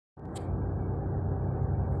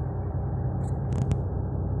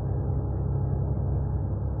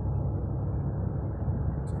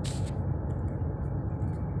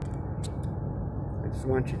just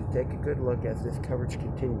want you to take a good look as this coverage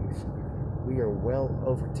continues. We are well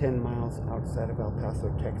over 10 miles outside of El Paso,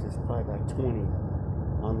 Texas, probably like 20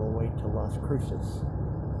 on the way to Las Cruces.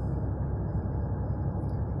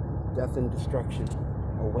 Death and destruction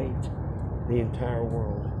await the entire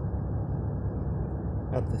world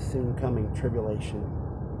at the soon coming tribulation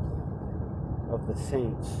of the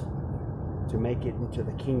saints to make it into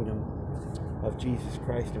the kingdom of Jesus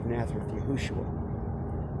Christ of Nazareth, Yahushua.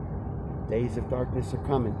 Days of darkness are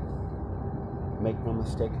coming. Make no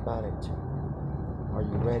mistake about it. Are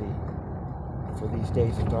you ready for these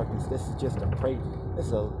days of darkness? This is just this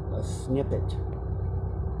is a snippet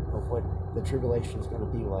of what the tribulation is going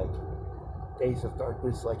to be like. Days of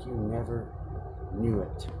darkness like you never knew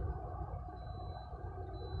it.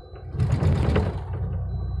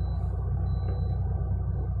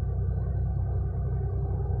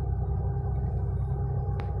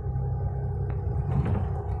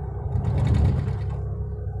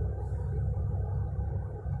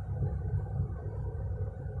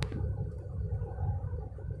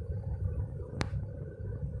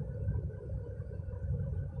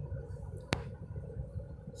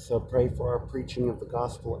 So pray for our preaching of the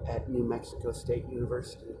gospel at New Mexico State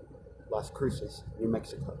University, Las Cruces, New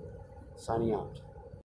Mexico. Signing out.